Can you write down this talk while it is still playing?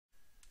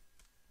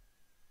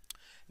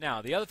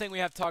Now, the other thing we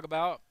have to talk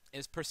about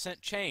is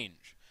percent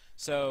change.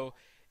 So,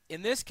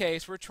 in this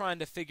case, we're trying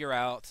to figure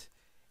out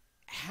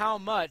how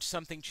much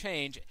something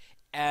changed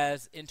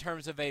as in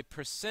terms of a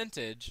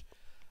percentage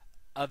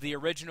of the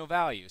original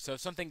value. So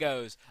if something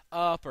goes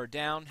up or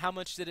down, how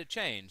much did it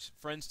change?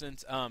 For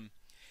instance,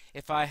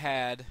 if I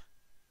had,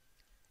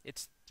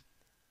 it's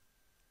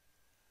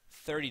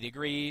 30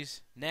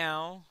 degrees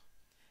now,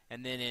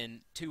 and then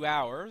in 2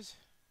 hours,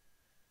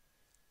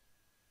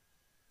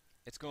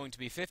 it's going to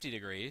be 50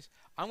 degrees.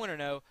 I want to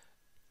know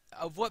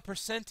of what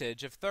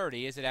percentage of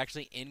 30 is it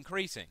actually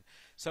increasing.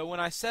 So when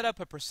I set up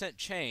a percent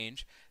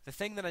change, the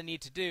thing that I need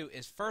to do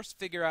is first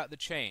figure out the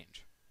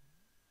change.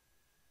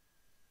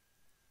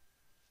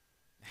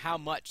 How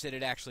much did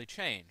it actually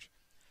change?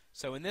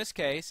 So in this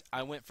case,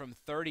 I went from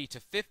 30 to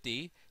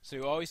 50, so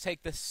you always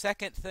take the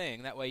second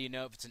thing, that way you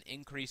know if it's an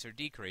increase or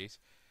decrease.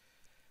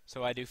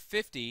 So I do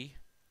 50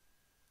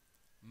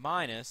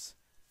 minus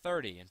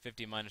 30, and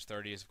 50 minus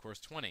 30 is of course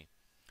 20.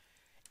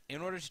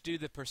 In order to do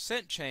the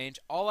percent change,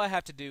 all I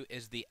have to do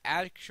is the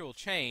actual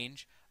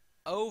change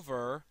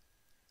over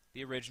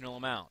the original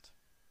amount,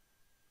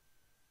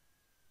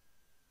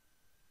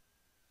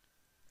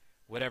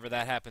 whatever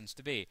that happens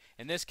to be.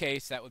 In this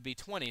case, that would be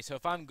 20. So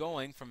if I'm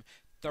going from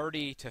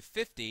 30 to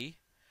 50,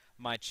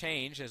 my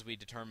change, as we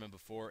determined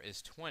before,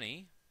 is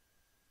 20.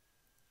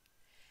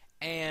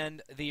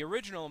 And the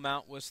original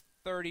amount was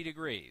 30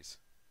 degrees,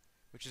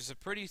 which is a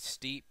pretty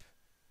steep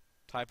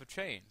type of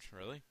change,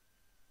 really.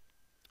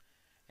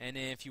 And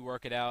if you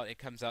work it out, it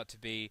comes out to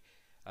be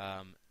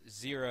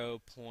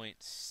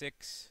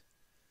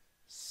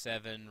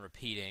 0.67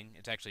 repeating.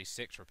 It's actually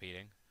 6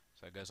 repeating,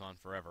 so it goes on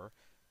forever.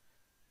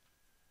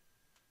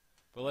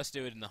 But let's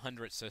do it in the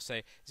hundredths. So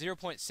say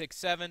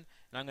 0.67, and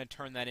I'm going to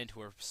turn that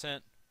into a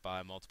percent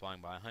by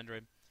multiplying by 100.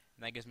 And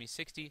that gives me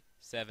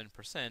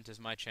 67% as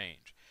my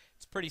change.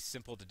 It's pretty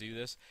simple to do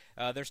this.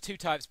 There's two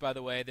types, by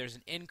the way. There's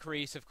an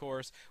increase, of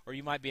course, or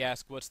you might be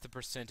asked, what's the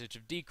percentage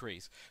of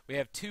decrease? We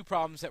have two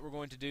problems that we're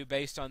going to do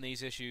based on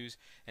these issues,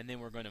 and then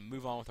we're going to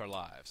move on with our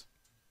lives.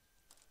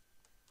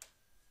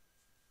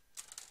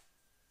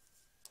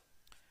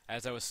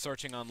 As I was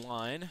searching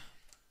online,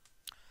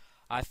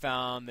 I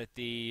found that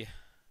the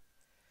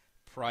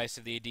price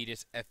of the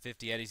Adidas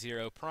F50 Eddy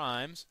Zero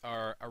Primes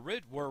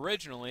were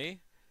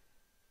originally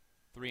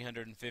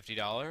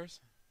 $350,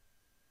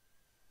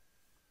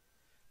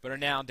 but are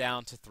now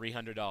down to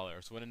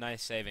 $300. What a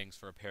nice savings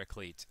for a pair of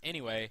cleats.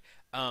 Anyway,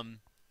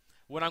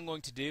 what I'm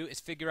going to do is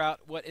figure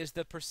out what is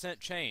the percent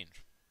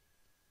change.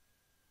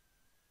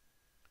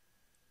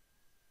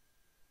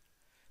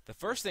 The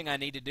first thing I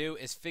need to do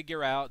is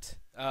figure out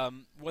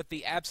what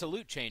the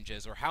absolute change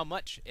is, or how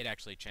much it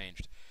actually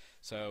changed.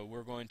 So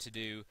we're going to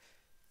do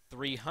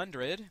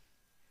 300,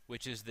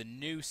 which is the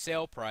new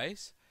sale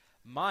price,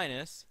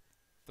 minus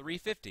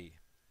 350.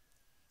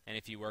 And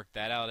if you work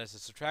that out as a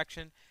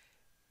subtraction,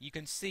 you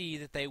can see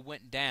that they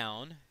went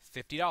down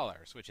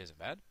 $50, which isn't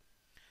bad.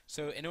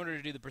 So in order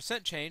to do the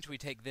percent change, we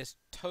take this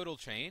total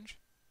change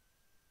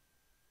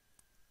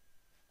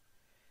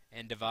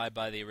and divide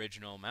by the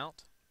original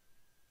amount.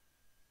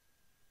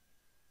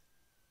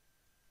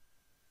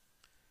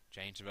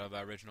 Change divided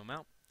by original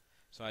amount.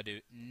 So I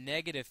do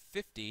negative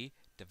 50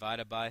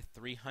 divided by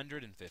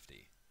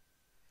 350.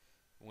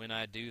 When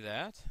I do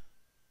that,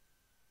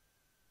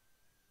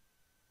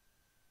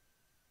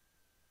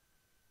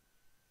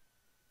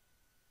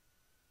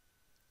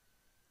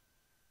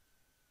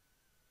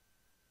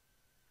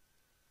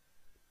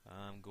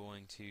 I'm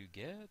going to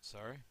get,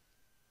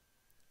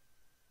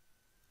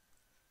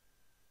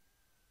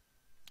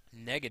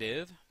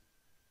 negative,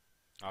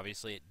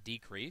 obviously it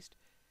decreased,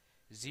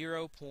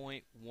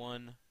 0.14.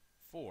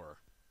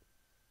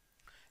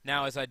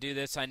 Now as I do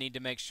this, I need to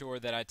make sure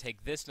that I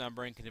take this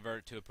number and convert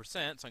it to a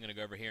percent, so I'm going to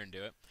go over here and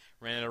do it.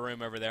 Ran out of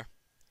room over there.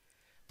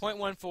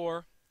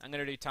 0.14, I'm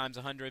going to do times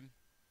 100.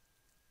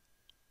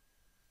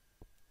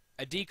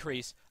 A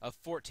decrease of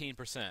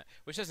 14%,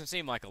 which doesn't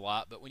seem like a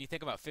lot, but when you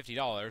think about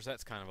 $50,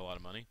 that's kind of a lot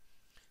of money.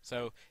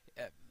 So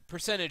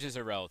percentages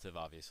are relative,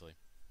 obviously.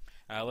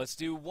 Let's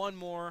do one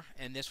more,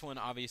 and this one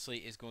obviously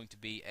is going to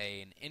be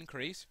an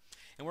increase.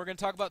 And we're going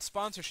to talk about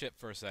sponsorship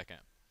for a second.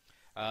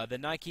 The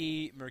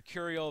Nike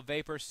Mercurial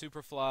Vapor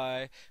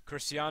Superfly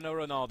Cristiano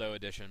Ronaldo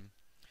edition.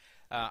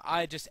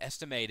 I just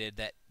estimated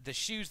that the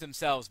shoes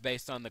themselves,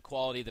 based on the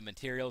quality of the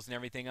materials and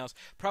everything else,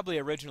 probably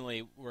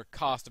originally were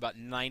cost about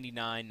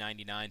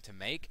 $99.99 to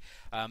make.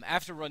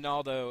 After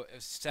Ronaldo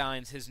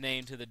signs his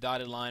name to the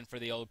dotted line for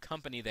the old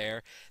company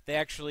there, they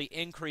actually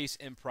increase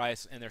in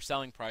price, in their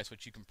selling price,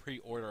 which you can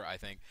pre-order, I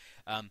think,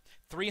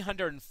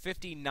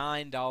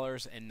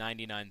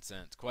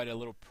 $359.99. Quite a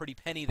little pretty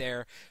penny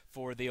there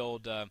for the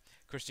old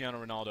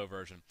Cristiano Ronaldo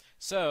version.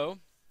 So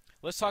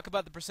let's talk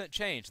about the percent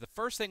change. The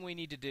first thing we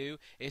need to do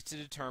is to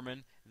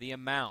determine the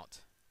amount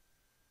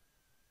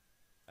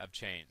of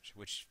change,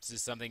 which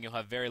is something you'll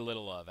have very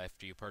little of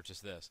after you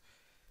purchase this.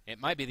 It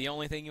might be the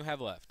only thing you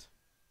have left.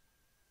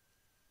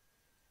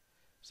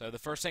 So the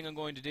first thing I'm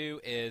going to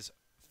do is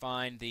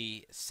find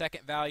the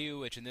second value,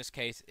 which in this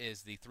case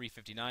is the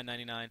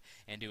 $359.99,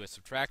 and do a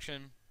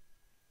subtraction.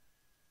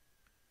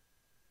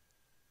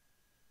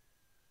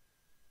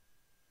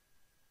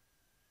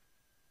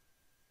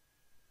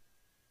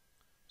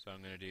 So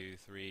I'm going to do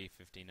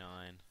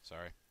 359.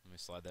 Sorry, let me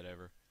slide that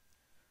over.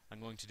 I'm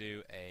going to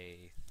do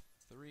a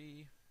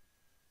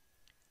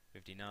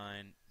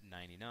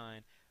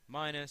 359.99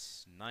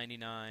 minus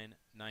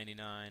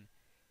 99.99,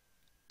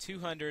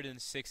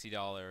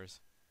 $260.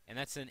 And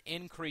that's an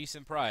increase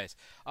in price.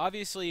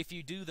 Obviously, if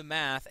you do the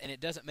math and it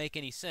doesn't make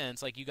any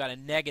sense, like you got a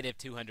negative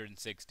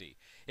 260,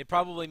 it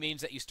probably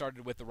means that you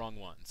started with the wrong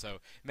one. So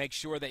make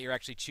sure that you're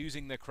actually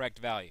choosing the correct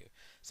value.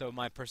 So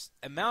my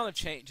amount of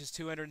change is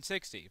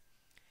 260,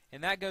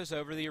 and that goes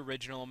over the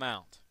original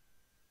amount.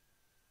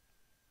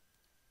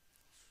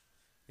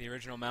 The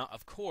original amount,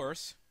 of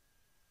course,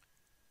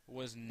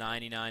 was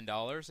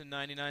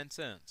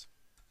 $99.99.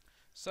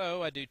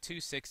 So I do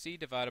 260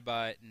 divided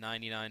by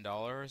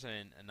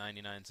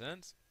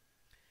 $99.99,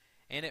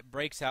 and it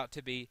breaks out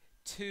to be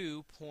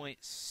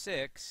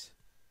 2.60.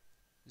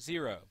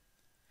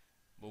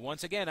 Well,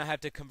 once again, I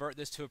have to convert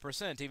this to a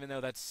percent, even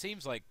though that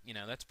seems like,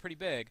 that's pretty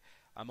big.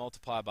 I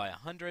multiply by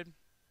 100,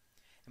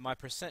 and my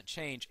percent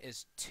change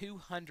is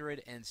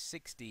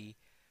 260%,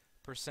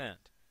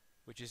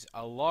 which is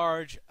a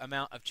large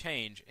amount of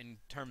change in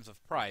terms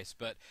of price,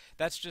 but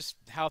that's just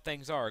how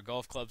things are.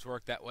 Golf clubs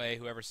work that way,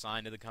 whoever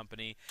signed to the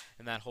company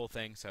and that whole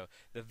thing. So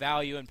the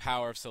value and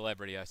power of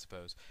celebrity, I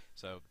suppose.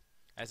 So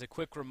as a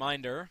quick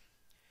reminder,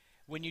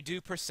 when you do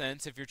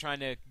percents, if you're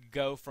trying to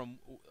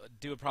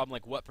do a problem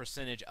like what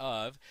percentage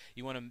of,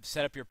 you want to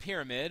set up your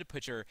pyramid,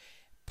 put your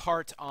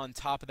part on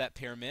top of that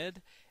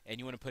pyramid, and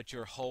you want to put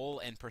your whole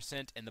and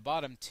percent in the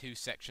bottom two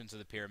sections of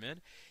the pyramid.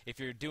 If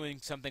you're doing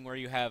something where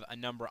you have a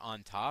number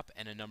on top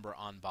and a number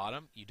on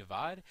bottom, you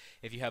divide.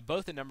 If you have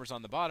both the numbers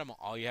on the bottom,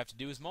 all you have to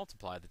do is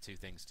multiply the two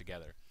things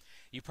together.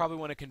 You probably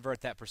want to convert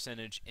that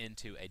percentage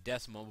into a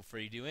decimal before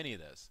you do any of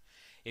this.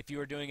 If you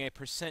are doing a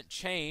percent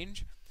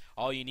change,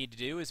 all you need to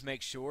do is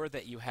make sure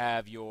that you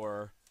have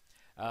your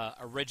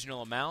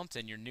original amount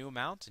and your new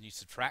amount, and you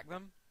subtract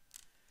them.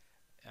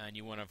 And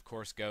you want to, of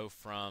course, go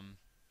from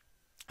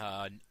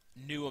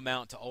new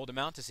amount to old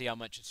amount to see how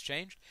much it's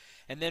changed.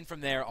 And then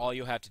from there, all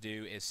you'll have to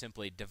do is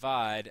simply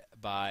divide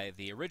by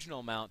the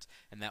original amount,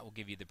 and that will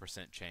give you the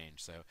percent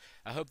change. So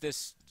I hope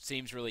this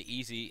seems really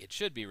easy. It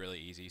should be really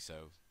easy,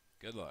 so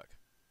good luck.